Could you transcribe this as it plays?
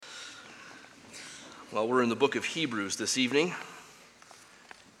Well, we're in the book of Hebrews this evening,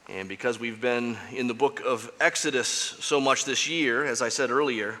 and because we've been in the book of Exodus so much this year, as I said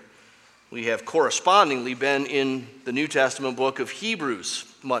earlier, we have correspondingly been in the New Testament book of Hebrews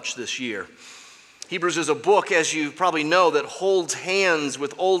much this year. Hebrews is a book, as you probably know, that holds hands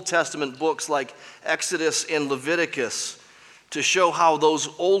with Old Testament books like Exodus and Leviticus to show how those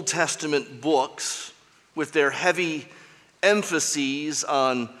Old Testament books, with their heavy emphases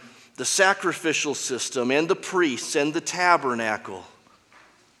on the sacrificial system and the priests and the tabernacle,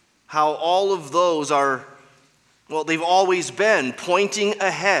 how all of those are, well, they've always been pointing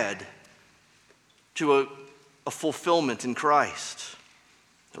ahead to a fulfillment in Christ.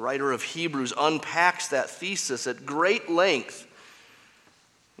 The writer of Hebrews unpacks that thesis at great length.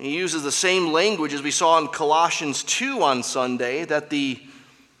 He uses the same language as we saw in Colossians 2 on Sunday, that the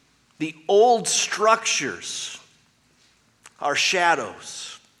old structures are shadows.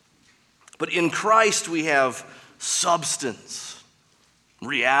 But in Christ we have substance,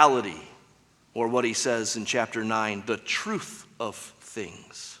 reality, or what he says in chapter 9, the truth of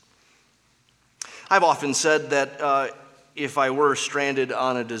things. I've often said that if I were stranded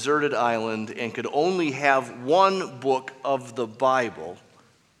on a deserted island and could only have one book of the Bible,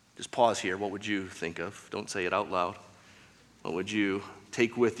 just pause here, what would you think of? Don't say it out loud. What would you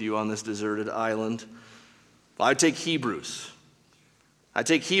take with you on this deserted island? Well, I'd take Hebrews. I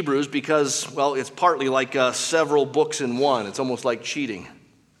take Hebrews because, well, it's partly like several books in one. It's almost like cheating.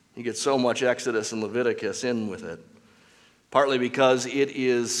 You get so much Exodus and Leviticus in with it. Partly because it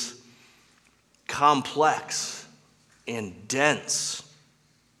is complex and dense.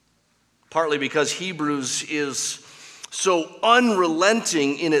 Partly because Hebrews is so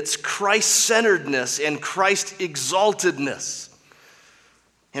unrelenting in its Christ-centeredness and Christ-exaltedness.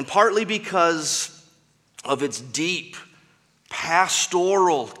 And partly because of its deep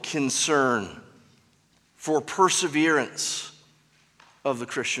pastoral concern for perseverance of the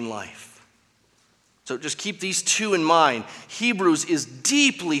Christian life. So just keep these two in mind. Hebrews is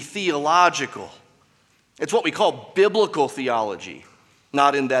deeply theological. It's what we call biblical theology.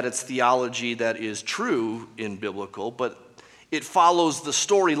 Not in that it's theology that is true in biblical, but it follows the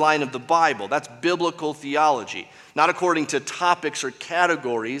storyline of the Bible. That's biblical theology. Not according to topics or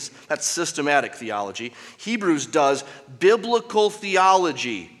categories. That's systematic theology. Hebrews does biblical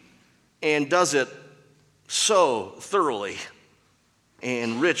theology and does it so thoroughly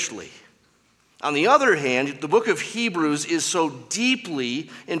and richly. On the other hand, the book of Hebrews is so deeply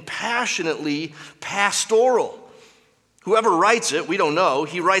and passionately pastoral. Whoever writes it, we don't know.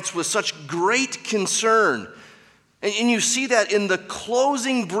 He writes with such great concern. And you see that in the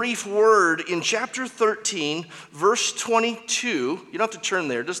closing brief word in chapter 13, verse 22. You don't have to turn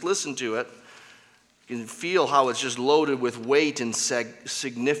there, just listen to it. You can feel how it's just loaded with weight and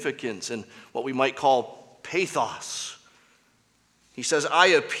significance and what we might call pathos. He says, I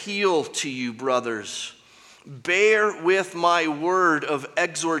appeal to you, brothers, bear with my word of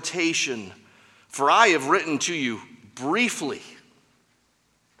exhortation, for I have written to you briefly.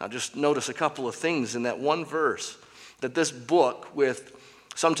 Now just notice a couple of things in that one verse. That this book, with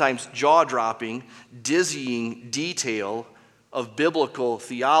sometimes jaw-dropping, dizzying detail of biblical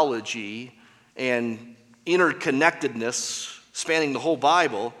theology and interconnectedness spanning the whole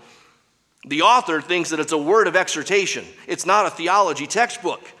Bible, the author thinks that it's a word of exhortation. It's not a theology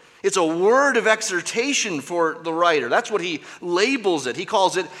textbook. It's a word of exhortation for the writer. That's what he labels it. He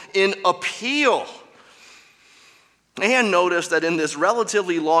calls it an appeal. And notice that in this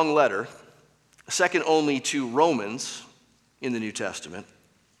relatively long letter, second only to Romans in the New Testament,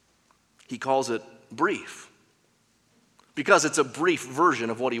 he calls it brief. Because it's a brief version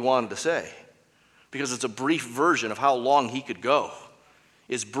of what he wanted to say. Because it's a brief version of how long he could go.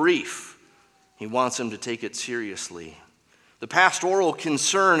 It's brief. He wants him to take it seriously. The pastoral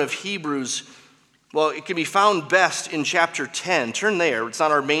concern of Hebrews, well, it can be found best in chapter 10. Turn there. It's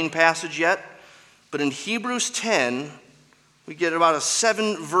not our main passage yet. But in Hebrews 10, we get about a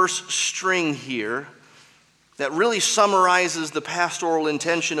 7-verse string here that really summarizes the pastoral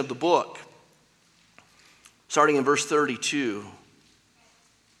intention of the book. Starting in verse 32,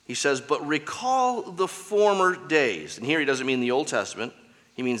 he says, but recall the former days. And here he doesn't mean the Old Testament.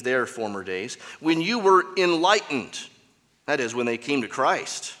 He means their former days. When you were enlightened, that is, when they came to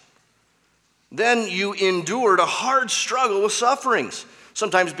Christ. Then you endured a hard struggle with sufferings,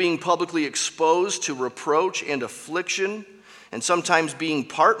 sometimes being publicly exposed to reproach and affliction, and sometimes being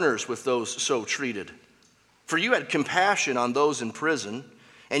partners with those so treated. For you had compassion on those in prison,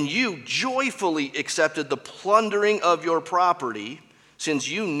 and you joyfully accepted the plundering of your property, since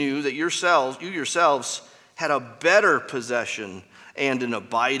you knew that you yourselves had a better possession and an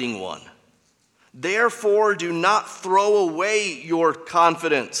abiding one. Therefore, do not throw away your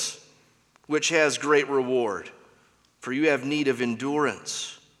confidence, which has great reward. For you have need of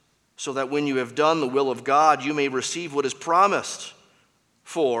endurance, so that when you have done the will of God, you may receive what is promised.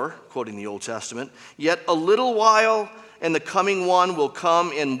 For, quoting the Old Testament, yet a little while, and the coming one will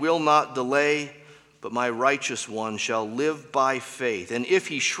come and will not delay, but my righteous one shall live by faith. And if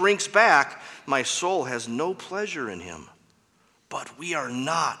he shrinks back, my soul has no pleasure in him. But we are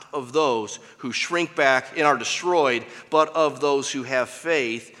not of those who shrink back and are destroyed, but of those who have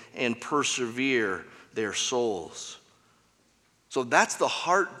faith and persevere their souls. So that's the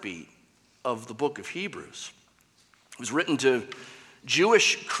heartbeat of the book of Hebrews. It was written to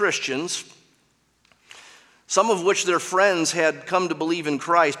Jewish Christians, some of which their friends had come to believe in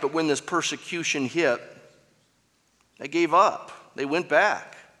Christ, but when this persecution hit, they gave up. They went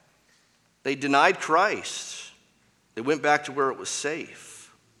back. They denied Christ. They went back to where it was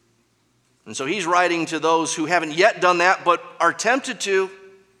safe. And so he's writing to those who haven't yet done that, but are tempted to.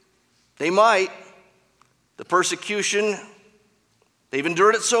 They might. The persecution, they've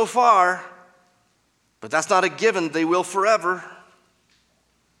endured it so far, but that's not a given. They will forever.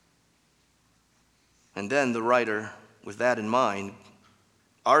 And then the writer, with that in mind,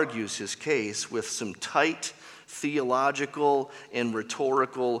 argues his case with some tight theological and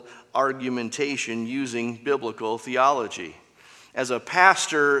rhetorical argumentation using biblical theology. As a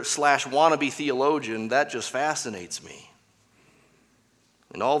pastor / wannabe theologian, that just fascinates me.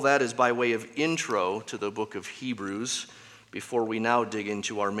 And all that is by way of intro to the book of Hebrews before we now dig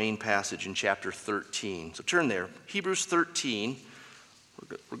into our main passage in chapter 13. So turn there. Hebrews 13.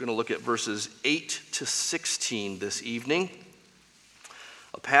 We're going to look at verses 8 to 16 this evening.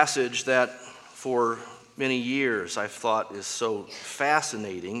 A passage that for many years I've thought is so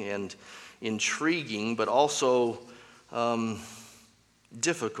fascinating and intriguing, but also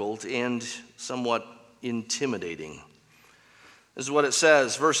difficult and somewhat intimidating. This is what it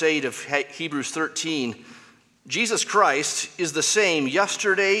says, verse 8 of Hebrews 13. Jesus Christ is the same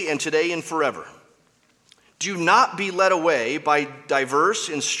yesterday and today and forever. Do not be led away by diverse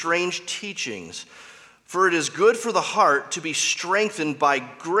and strange teachings, for it is good for the heart to be strengthened by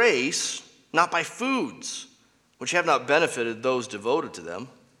grace, not by foods, which have not benefited those devoted to them.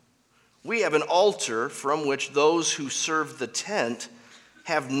 We have an altar from which those who serve the tent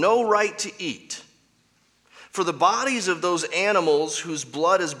have no right to eat. For the bodies of those animals whose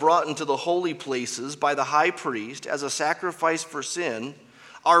blood is brought into the holy places by the high priest as a sacrifice for sin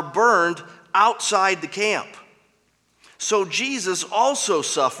are burned outside the camp. So Jesus also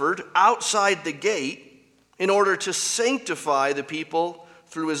suffered outside the gate in order to sanctify the people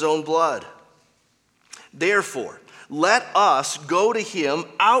through his own blood. Therefore, let us go to him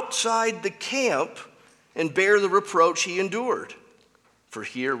outside the camp and bear the reproach he endured. For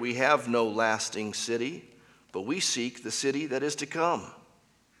here we have no lasting city, but we seek the city that is to come.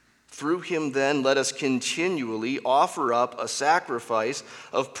 Through him then let us continually offer up a sacrifice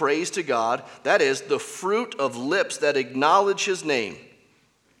of praise to God, that is, the fruit of lips that acknowledge his name.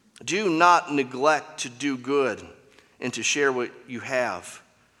 Do not neglect to do good and to share what you have,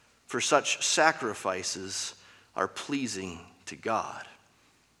 for such sacrifices are pleasing to God.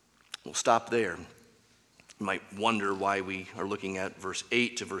 We'll stop there. You might wonder why we are looking at verse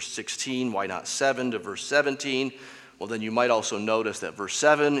 8 to verse 16, why not 7 to verse 17? Well, then you might also notice that verse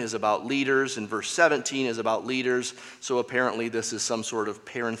 7 is about leaders and verse 17 is about leaders, so apparently this is some sort of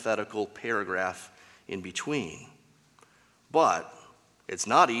parenthetical paragraph in between. But it's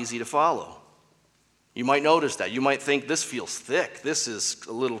not easy to follow. You might notice that. You might think this feels thick. This is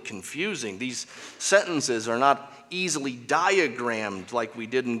a little confusing. These sentences are not easily diagrammed like we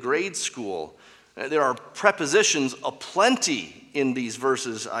did in grade school. There are prepositions aplenty in these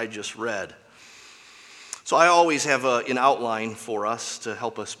verses I just read. So I always have an outline for us to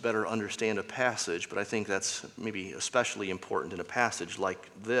help us better understand a passage, but I think that's maybe especially important in a passage like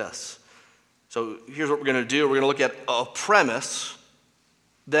this. So here's what we're going to do. We're going to look at a premise,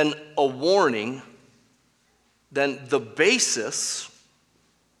 then a warning, then the basis,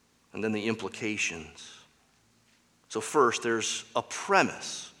 and then the implications. So first, there's a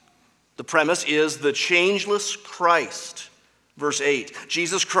premise. The premise is the changeless Christ. Verse 8,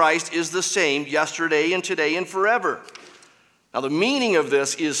 Jesus Christ is the same yesterday and today and forever. Now the meaning of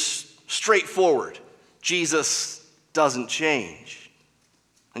this is straightforward. Jesus doesn't change.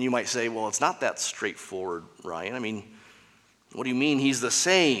 And you might say, well, it's not that straightforward, Ryan. I mean, what do you mean he's the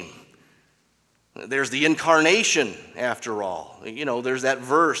same? There's the incarnation, after all. You know, there's that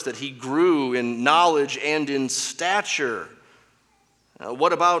verse that he grew in knowledge and in stature.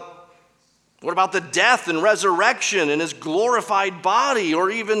 What about What about the death and resurrection and his glorified body or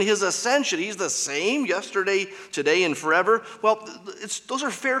even his ascension? He's the same yesterday, today, and forever. Well, those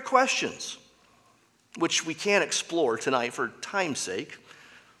are fair questions, which we can't explore tonight for time's sake,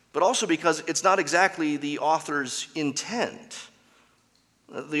 but also because it's not exactly the author's intent.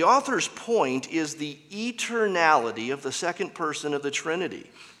 The author's point is the eternality of the second person of the Trinity,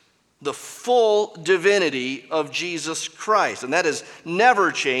 the full divinity of Jesus Christ. And that has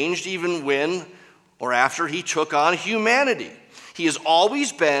never changed even when or after he took on humanity. He has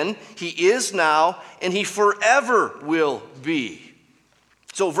always been, he is now, and he forever will be.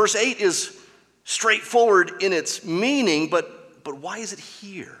 So verse 8 is straightforward in its meaning, but why is it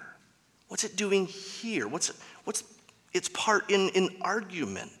here? What's it doing here? What's its part in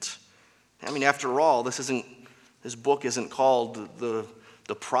argument? I mean, after all, this book isn't called the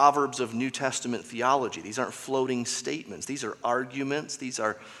Proverbs of New Testament theology. These aren't floating statements. These are arguments. These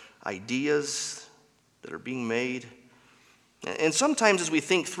are ideas that are being made. And sometimes as we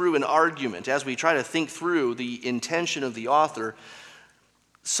think through an argument, as we try to think through the intention of the author,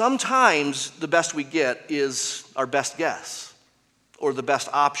 sometimes the best we get is our best guess or the best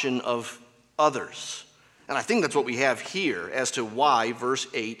option of others. And I think that's what we have here as to why verse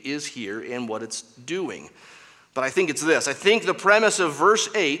 8 is here and what it's doing. But I think it's this. I think the premise of verse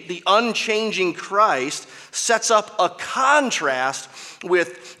 8, the unchanging Christ, sets up a contrast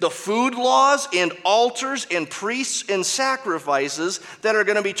with the food laws and altars and priests and sacrifices that are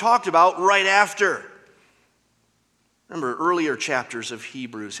going to be talked about right after. Remember, earlier chapters of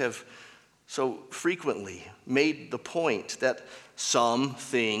Hebrews have so frequently made the point that some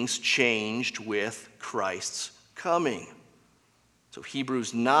things changed with Christ's coming. So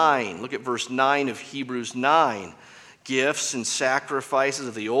Hebrews 9, look at verse 9 of Hebrews 9. Gifts and sacrifices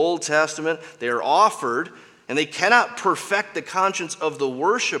of the Old Testament, they are offered, and they cannot perfect the conscience of the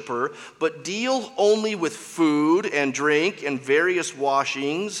worshiper, but deal only with food and drink and various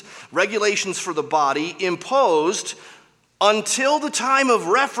washings, regulations for the body, imposed until the time of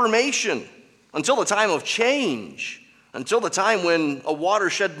Reformation, until the time of change, until the time when a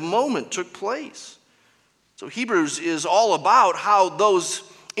watershed moment took place. So Hebrews is all about how those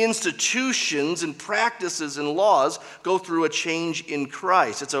institutions and practices and laws go through a change in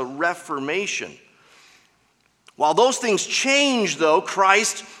Christ. It's a reformation. While those things change, though,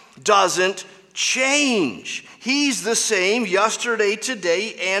 Christ doesn't change. He's the same yesterday,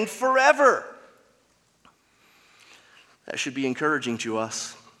 today, and forever. That should be encouraging to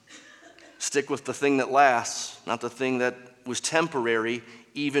us. Stick with the thing that lasts, not the thing that was temporary,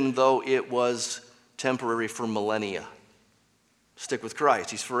 even though it was temporary for millennia. Stick with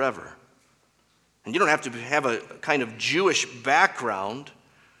Christ. He's forever. And you don't have to have a kind of Jewish background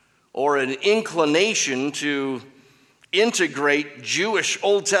or an inclination to integrate Jewish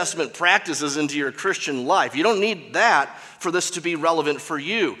Old Testament practices into your Christian life. You don't need that for this to be relevant for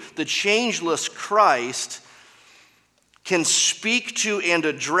you. The changeless Christ can speak to and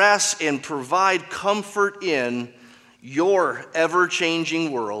address and provide comfort in your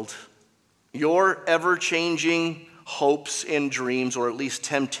ever-changing world, your ever-changing hopes and dreams, or at least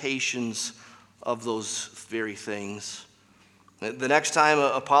temptations of those very things. The next time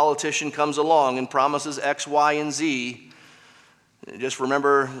a politician comes along and promises X, Y, and Z, just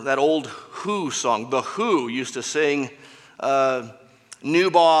remember that old Who song. The Who used to sing, new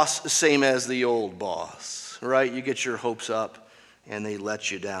boss, same as the old boss, right? You get your hopes up and they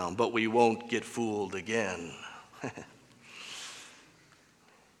let you down, but we won't get fooled again.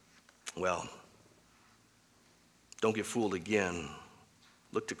 Well, don't get fooled again.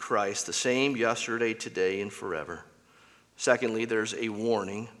 Look to Christ, the same yesterday, today, and forever. Secondly, there's a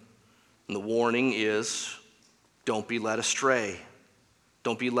warning, and the warning is, don't be led astray.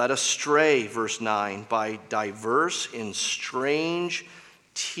 Don't be led astray, verse 9, by diverse and strange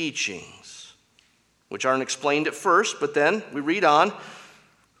teachings, which aren't explained at first, but then we read on.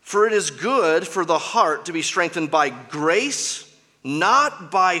 For it is good for the heart to be strengthened by grace,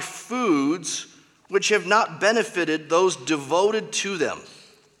 not by foods which have not benefited those devoted to them.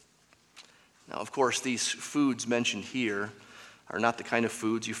 Now, of course, these foods mentioned here are not the kind of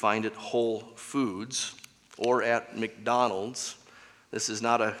foods you find at Whole Foods or at McDonald's. This is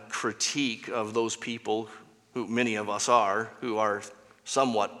not a critique of those people, who many of us are, who are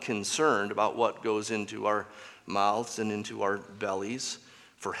somewhat concerned about what goes into our mouths and into our bellies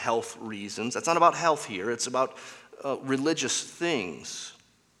for health reasons. That's not about health here. It's about religious things.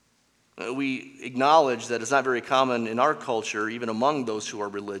 We acknowledge that it's not very common in our culture, even among those who are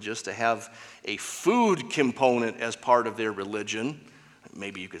religious, to have a food component as part of their religion.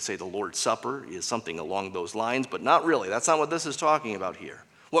 Maybe you could say the Lord's Supper is something along those lines, but not really. That's not what this is talking about here.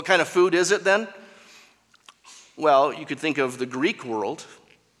 What kind of food is it then? Well, you could think of the Greek world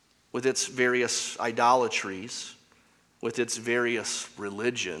with its various idolatries, with its various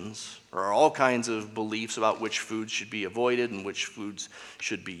religions. There are all kinds of beliefs about which foods should be avoided and which foods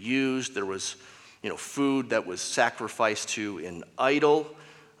should be used. There was, food that was sacrificed to an idol.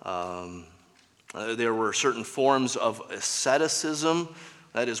 There were certain forms of asceticism,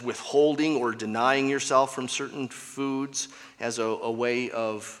 that is withholding or denying yourself from certain foods as a way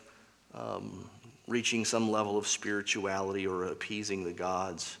of reaching some level of spirituality or appeasing the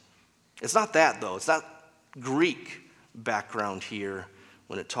gods. It's not that, though. It's not Greek background here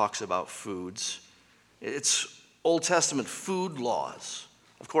when it talks about foods. It's Old Testament food laws.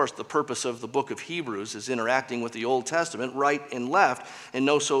 Of course, the purpose of the book of Hebrews is interacting with the Old Testament right and left, and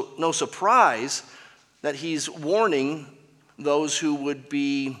no surprise that he's warning those who would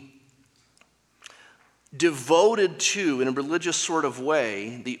be devoted to, in a religious sort of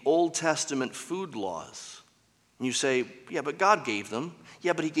way, the Old Testament food laws. And you say, yeah, but God gave them.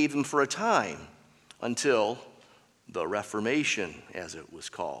 Yeah, but he gave them for a time, until the Reformation, as it was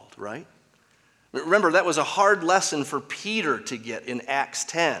called, right? Remember, that was a hard lesson for Peter to get in Acts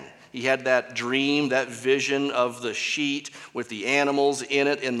 10. He had that dream, that vision of the sheet with the animals in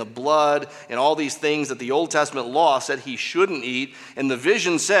it and the blood and all these things that the Old Testament law said he shouldn't eat. And the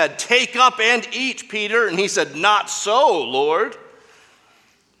vision said, "Take up and eat, Peter." And he said, "Not so, Lord."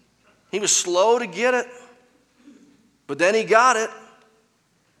 He was slow to get it, but then he got it.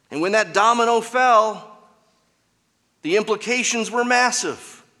 And when that domino fell, the implications were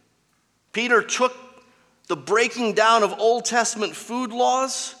massive. Peter took the breaking down of Old Testament food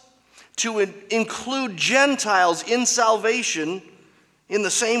laws to include Gentiles in salvation in the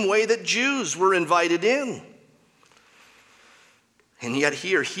same way that Jews were invited in. And yet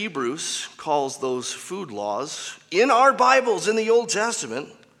here, Hebrews calls those food laws in our Bibles in the Old Testament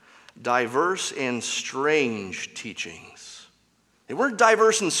diverse and strange teachings. They weren't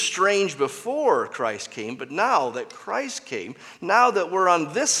diverse and strange before Christ came, but now that Christ came, now that we're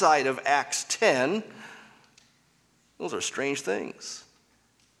on this side of Acts 10, those are strange things.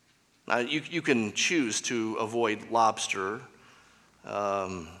 Now, you can choose to avoid lobster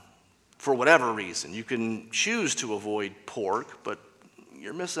for whatever reason. You can choose to avoid pork, but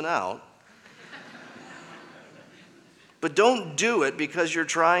you're missing out. But don't do it because you're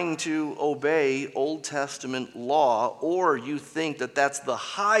trying to obey Old Testament law, or you think that that's the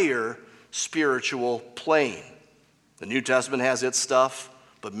higher spiritual plane. The New Testament has its stuff,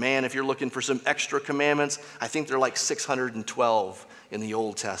 but man, if you're looking for some extra commandments, I think they're like 612 in the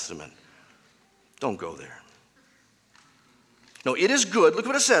Old Testament. Don't go there. No, it is good. Look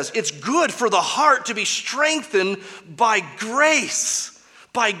what it says. It's good for the heart to be strengthened by grace.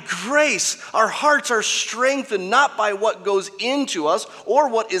 By grace, our hearts are strengthened not by what goes into us or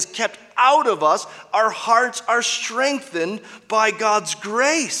what is kept out of us. Our hearts are strengthened by God's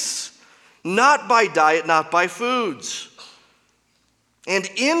grace, not by diet, not by foods. And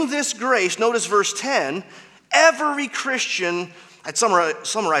in this grace, notice verse 10, every Christian, I'd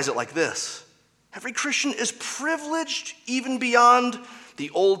summarize it like this. Every Christian is privileged even beyond the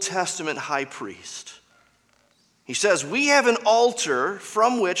Old Testament high priest. He says, we have an altar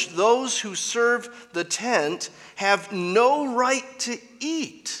from which those who serve the tent have no right to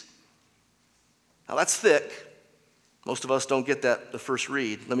eat. Now that's thick. Most of us don't get that the first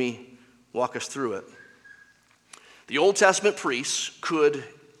read. Let me walk us through it. The Old Testament priests could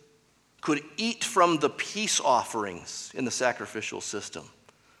eat from the peace offerings in the sacrificial system.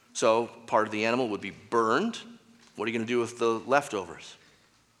 So part of the animal would be burned. What are you going to do with the leftovers?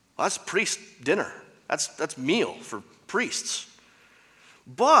 Well, that's priest dinner. That's meal for priests.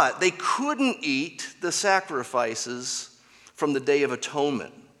 But they couldn't eat the sacrifices from the Day of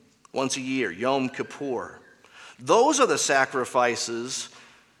Atonement once a year, Yom Kippur. Those are the sacrifices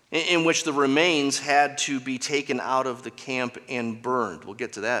in which the remains had to be taken out of the camp and burned. We'll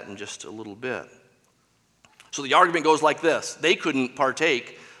get to that in just a little bit. So the argument goes like this. They couldn't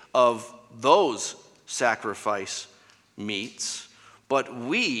partake of those sacrifice meats, but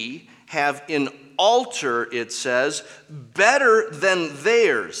we have an altar, it says, better than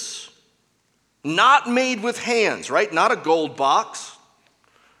theirs. Not made with hands, right? Not a gold box.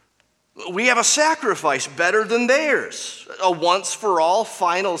 We have a sacrifice better than theirs. A once-for-all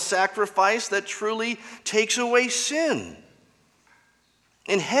final sacrifice that truly takes away sin.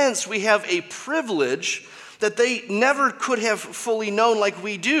 And hence we have a privilege that they never could have fully known like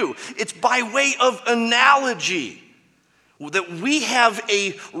we do. It's by way of analogy that we have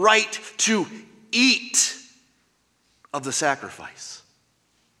a right to eat of the sacrifice.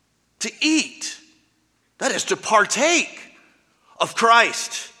 To eat. That is to partake of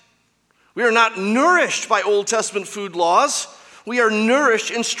Christ. We are not nourished by Old Testament food laws. We are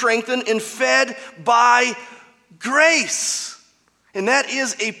nourished and strengthened and fed by grace. And that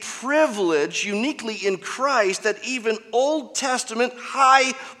is a privilege uniquely in Christ that even Old Testament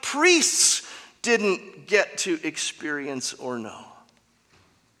high priests didn't get to experience or know.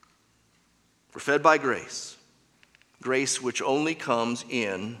 We're fed by grace. Grace which only comes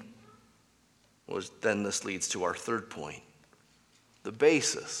in, then this leads to our third point. The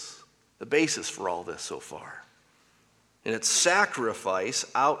basis for all this so far. And it's sacrifice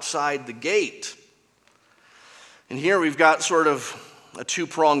outside the gate. And here we've got sort of a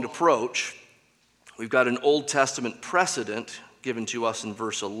two-pronged approach. We've got an Old Testament precedent given to us in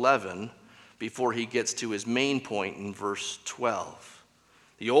verse 11 before he gets to his main point in verse 12.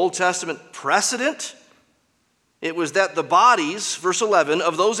 The Old Testament precedent, it was that the bodies, verse 11,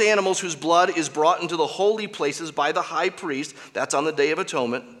 of those animals whose blood is brought into the holy places by the high priest, that's on the Day of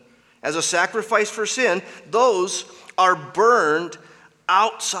Atonement, as a sacrifice for sin, those are burned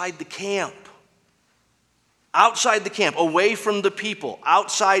outside the camp. Outside the camp, away from the people,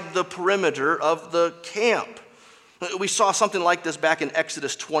 outside the perimeter of the camp. We saw something like this back in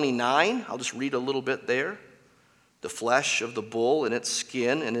Exodus 29. I'll just read a little bit there. The flesh of the bull and its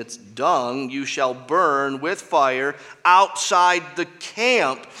skin and its dung you shall burn with fire outside the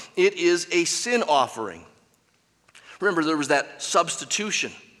camp. It is a sin offering. Remember, there was that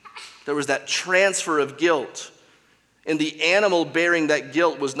substitution. There was that transfer of guilt. And the animal bearing that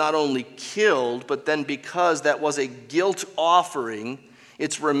guilt was not only killed, but then because that was a guilt offering,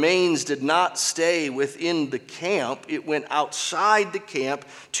 its remains did not stay within the camp. It went outside the camp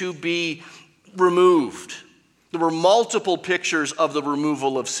to be removed. There were multiple pictures of the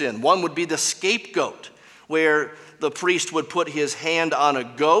removal of sin. One would be the scapegoat, where the priest would put his hand on a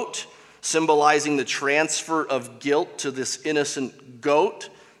goat, symbolizing the transfer of guilt to this innocent goat.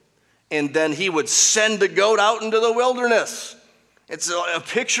 And then he would send the goat out into the wilderness. It's a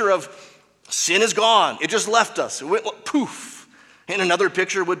picture of sin is gone. It just left us. It went poof. And another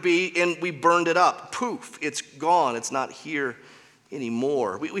picture would be, and we burned it up. Poof, it's gone. It's not here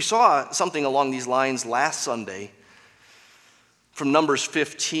anymore. We saw something along these lines last Sunday from Numbers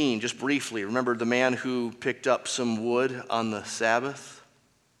 15, just briefly. Remember the man who picked up some wood on the Sabbath?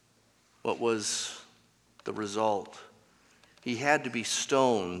 What was the result? He had to be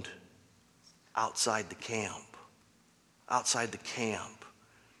stoned outside the camp. Outside the camp.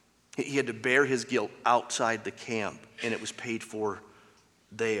 He had to bear his guilt outside the camp, and it was paid for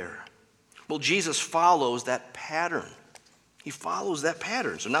there. Well, Jesus follows that pattern. He follows that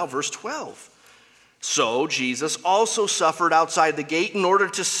pattern. So now verse 12. So Jesus also suffered outside the gate in order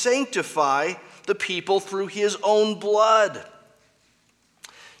to sanctify the people through his own blood.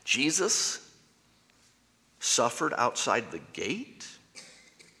 Jesus suffered outside the gate?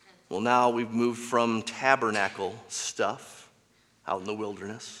 Well, now we've moved from tabernacle stuff out in the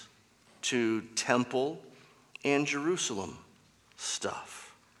wilderness to temple and Jerusalem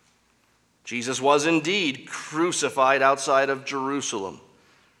stuff. Jesus was indeed crucified outside of Jerusalem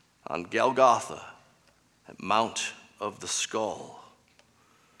on Golgotha at Mount of the Skull.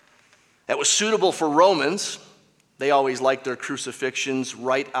 That was suitable for Romans. They always liked their crucifixions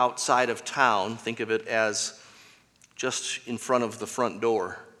right outside of town. Think of it as just in front of the front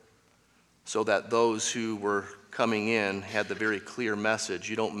door, so that those who were coming in had the very clear message.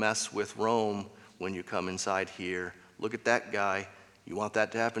 You don't mess with Rome when you come inside here. Look at that guy. You want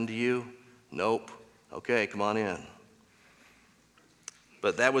that to happen to you? Nope. Okay, come on in.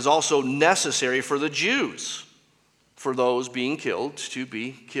 But that was also necessary for the Jews, for those being killed to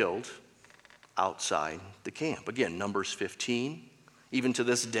be killed outside the camp. Again, Numbers 15, even to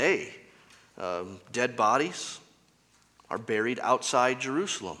this day, dead bodies are buried outside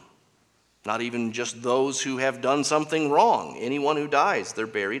Jerusalem. Not even just those who have done something wrong. Anyone who dies, they're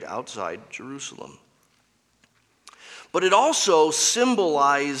buried outside Jerusalem. But it also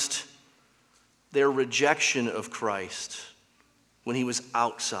symbolized their rejection of Christ when he was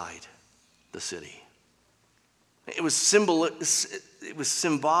outside the city. It was symbolic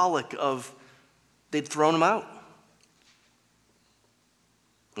of they'd thrown him out.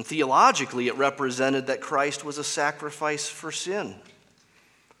 And theologically, it represented that Christ was a sacrifice for sin.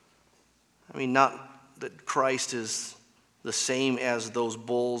 I mean, not that Christ is the same as those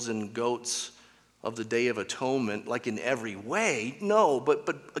bulls and goats of the Day of Atonement, like in every way. No,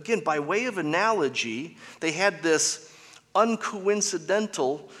 but again, by way of analogy, they had this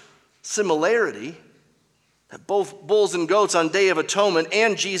uncoincidental similarity that both bulls and goats on Day of Atonement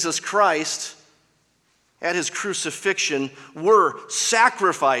and Jesus Christ at his crucifixion were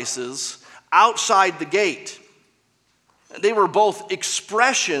sacrifices outside the gate. They were both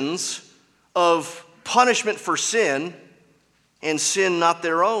expressions of punishment for sin and sin not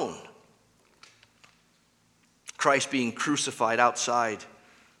their own. Christ being crucified outside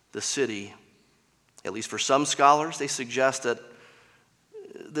the city, at least for some scholars, they suggest that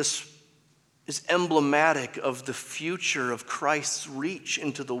this is emblematic of the future of Christ's reach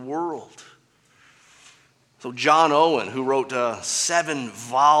into the world. So John Owen, who wrote 7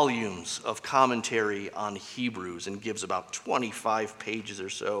 volumes of commentary on Hebrews and gives about 25 pages or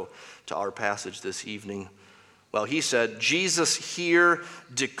so to our passage this evening, well, he said, Jesus here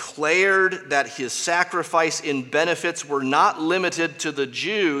declared that his sacrifice and benefits were not limited to the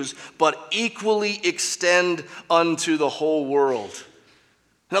Jews, but equally extend unto the whole world.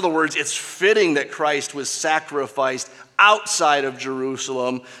 In other words, it's fitting that Christ was sacrificed outside of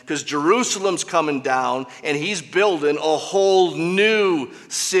Jerusalem because Jerusalem's coming down and he's building a whole new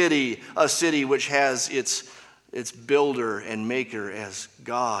city, a city which has its builder and maker as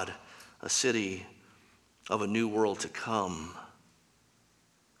God, a city of a new world to come.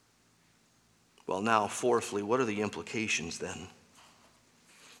 Well, now, fourthly, what are the implications then?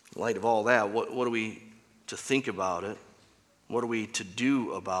 In light of all that, what are we to think about it? What are we to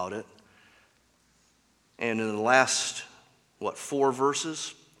do about it? And in the last, 4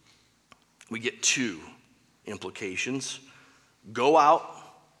 verses, we get 2 implications. Go out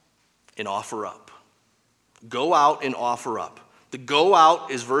and offer up. Go out and offer up. The go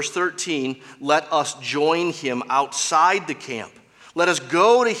out is verse 13. Let us join him outside the camp. Let us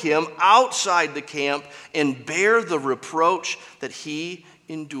go to him outside the camp and bear the reproach that he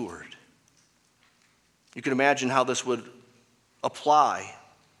endured. You can imagine how this would apply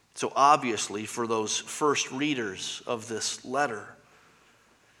so obviously for those first readers of this letter.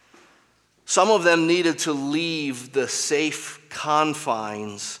 Some of them needed to leave the safe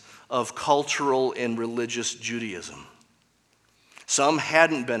confines of cultural and religious Judaism. Some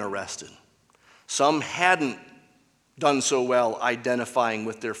hadn't been arrested. Some hadn't done so well identifying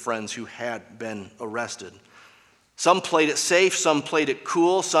with their friends who had been arrested. Some played it safe, some played it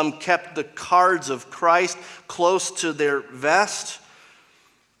cool, some kept the cards of Christ close to their vest,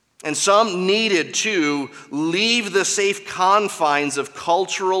 and some needed to leave the safe confines of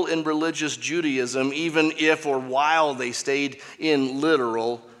cultural and religious Judaism, even if or while they stayed in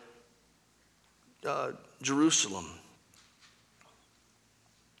literal Jerusalem.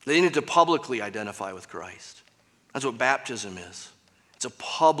 They needed to publicly identify with Christ. That's what baptism is. It's a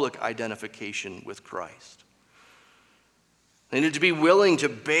public identification with Christ. They needed to be willing to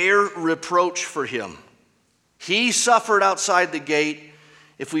bear reproach for him. He suffered outside the gate.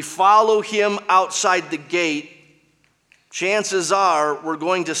 If we follow him outside the gate, chances are we're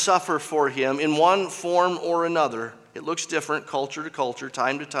going to suffer for him in one form or another. It looks different culture to culture,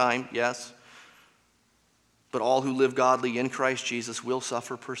 time to time, yes. But all who live godly in Christ Jesus will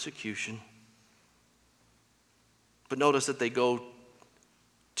suffer persecution. But notice that they go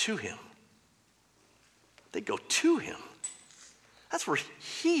to him. They go to him. That's where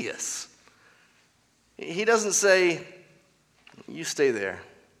he is. He doesn't say, you stay there.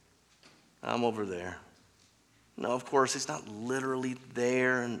 I'm over there. No, of course, he's not literally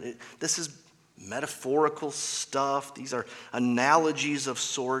there. And this is metaphorical stuff. These are analogies of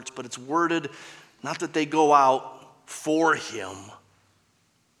sorts, but it's worded not that they go out for him.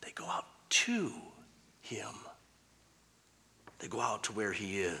 They go out to him. They go out to where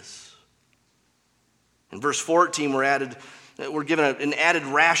he is. In verse 14, we're given an added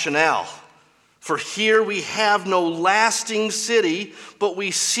rationale. For here we have no lasting city, but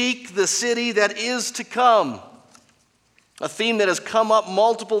we seek the city that is to come. A theme that has come up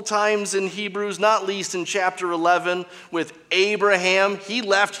multiple times in Hebrews, not least in chapter 11 with Abraham. He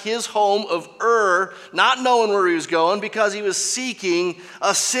left his home of Ur, not knowing where he was going, because he was seeking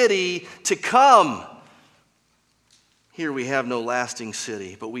a city to come. Here we have no lasting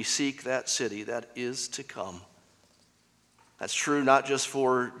city, but we seek that city that is to come. That's true not just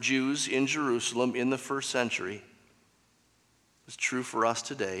for Jews in Jerusalem in the first century. It's true for us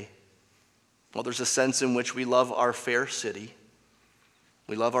today. Well, there's a sense in which we love our fair city.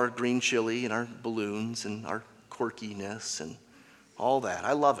 We love our green chili and our balloons and our quirkiness and all that.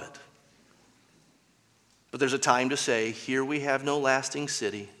 I love it. But there's a time to say, here we have no lasting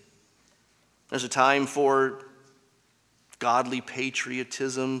city. There's a time for godly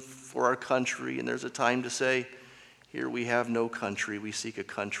patriotism for our country, and there's a time to say, here we have no country. We seek a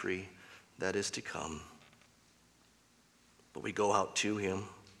country that is to come. But we go out to him.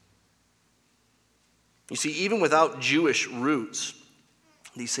 You see, even without Jewish roots,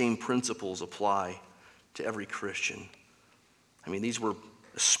 these same principles apply to every Christian. I mean, these were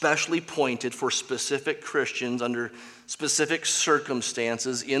especially pointed for specific Christians under specific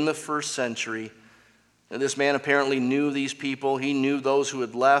circumstances in the first century. And this man apparently knew these people. He knew those who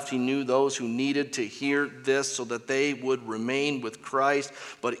had left. He knew those who needed to hear this so that they would remain with Christ.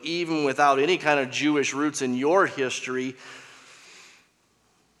 But even without any kind of Jewish roots in your history,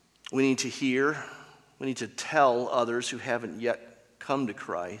 we need to hear, we need to tell others who haven't yet come to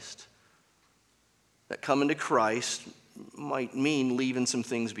Christ that coming to Christ might mean leaving some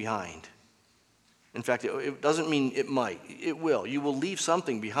things behind. In fact, it doesn't mean it might. It will. You will leave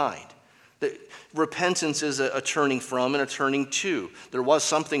something behind. Repentance is a turning from and a turning to. There was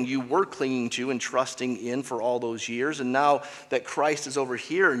something you were clinging to and trusting in for all those years, and now that Christ is over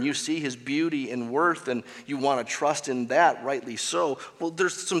here and you see his beauty and worth and you want to trust in that, rightly so, well,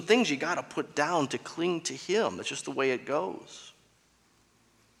 there's some things you got to put down to cling to him. That's just the way it goes.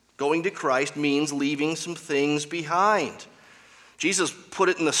 Going to Christ means leaving some things behind. Jesus put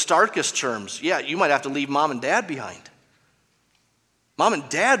it in the starkest terms. Yeah, you might have to leave mom and dad behind. Mom and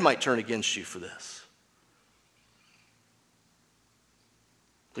dad might turn against you for this.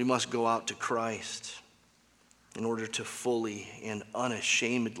 We must go out to Christ in order to fully and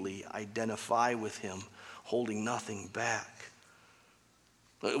unashamedly identify with him, holding nothing back.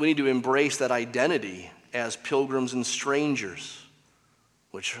 We need to embrace that identity as pilgrims and strangers,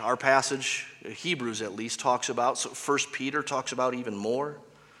 which our passage, Hebrews at least, talks about. So 1 Peter talks about even more.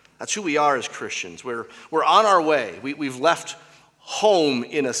 That's who we are as Christians. We're on our way. We've left home,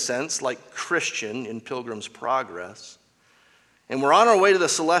 in a sense, like Christian in Pilgrim's Progress. And we're on our way to the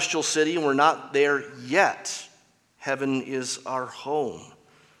celestial city, and we're not there yet. Heaven is our home.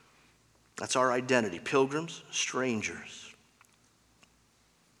 That's our identity. Pilgrims, strangers.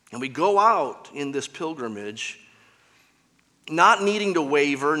 And we go out in this pilgrimage not needing to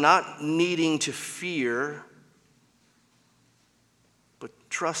waver, not needing to fear, but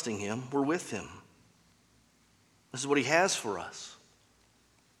trusting him. We're with him. This is what he has for us,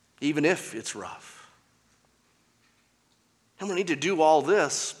 even if it's rough. And we need to do all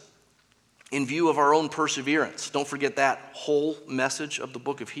this in view of our own perseverance. Don't forget that whole message of the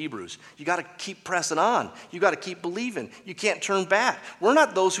book of Hebrews. You got to keep pressing on. You got to keep believing. You can't turn back. We're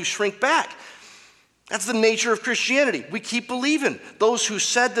not those who shrink back. That's the nature of Christianity. We keep believing. Those who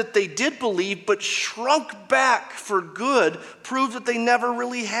said that they did believe but shrunk back for good proved that they never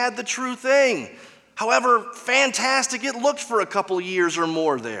really had the true thing. However fantastic it looked for a couple years or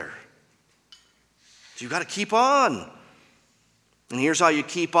more there. So you've got to keep on. And here's how you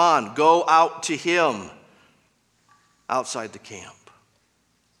keep on. Go out to him outside the camp.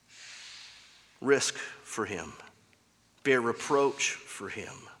 Risk for him. Bear reproach for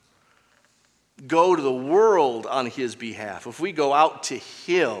him. Go to the world on his behalf. If we go out to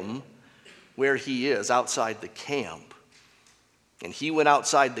him where he is, outside the camp, and he went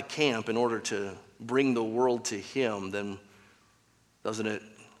outside the camp in order to bring the world to him, then doesn't it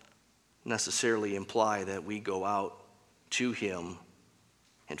necessarily imply that we go out to him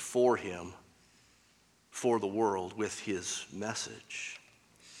and for the world with his message?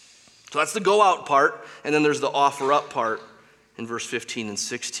 So that's the go out part, and then there's the offer up part in verse 15 and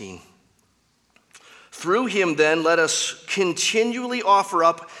 16. Through him, then, let us continually offer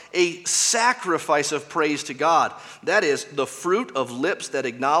up a sacrifice of praise to God. That is, the fruit of lips that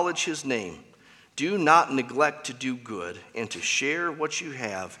acknowledge his name. Do not neglect to do good and to share what you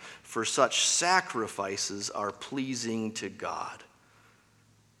have, for such sacrifices are pleasing to God.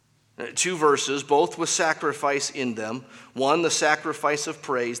 2 verses, both with sacrifice in them. One, the sacrifice of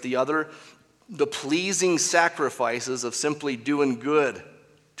praise. The other, the pleasing sacrifices of simply doing good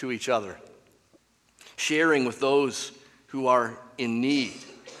to each other. Sharing with those who are in need.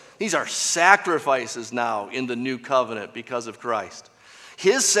 These are sacrifices now in the new covenant because of Christ.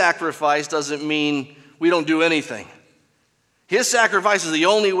 His sacrifice doesn't mean we don't do anything. His sacrifice is the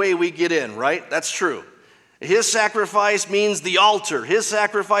only way we get in, right? That's true. His sacrifice means the altar. His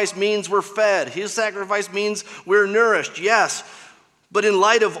sacrifice means we're fed. His sacrifice means we're nourished, yes. But in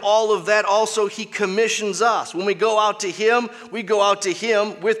light of all of that, also he commissions us. When we go out to him, we go out to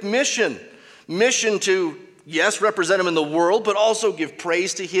him with mission. Mission to, yes, represent him in the world, but also give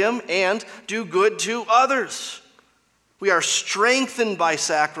praise to him and do good to others. We are strengthened by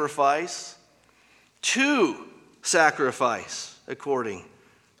sacrifice to sacrifice, according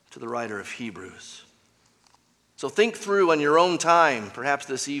to the writer of Hebrews. So think through on your own time, perhaps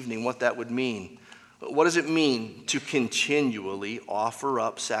this evening, what that would mean. What does it mean to continually offer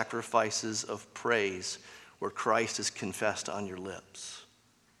up sacrifices of praise where Christ is confessed on your lips?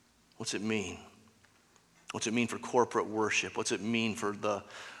 What's it mean? What's it mean for corporate worship? What's it mean for the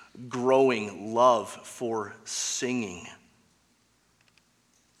growing love for singing?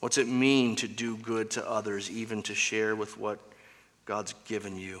 What's it mean to do good to others, even to share with what God's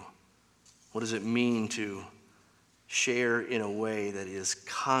given you? What does it mean to share in a way that is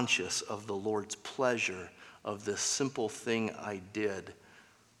conscious of the Lord's pleasure of this simple thing I did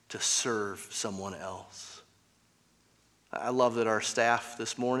to serve someone else? I love that our staff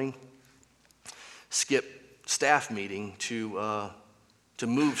this morning skipped staff meeting to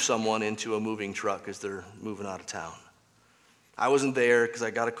move someone into a moving truck as they're moving out of town. I wasn't there because I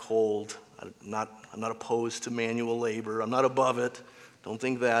got a cold. I'm not opposed to manual labor. I'm not above it. Don't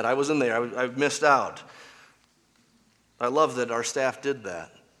think that. I wasn't there. I missed out. I love that our staff did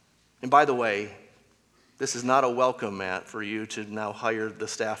that. And by the way, this is not a welcome mat for you to now hire the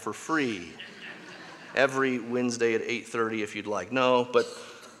staff for free every Wednesday at 8:30 if you'd like. No, but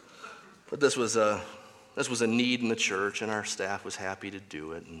this was a need in the church, and our staff was happy to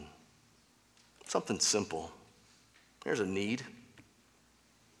do it. And something simple. There's a need.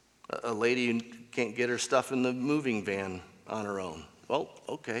 A lady who can't get her stuff in the moving van on her own. Well,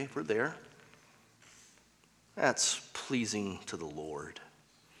 okay, we're there. That's pleasing to the Lord.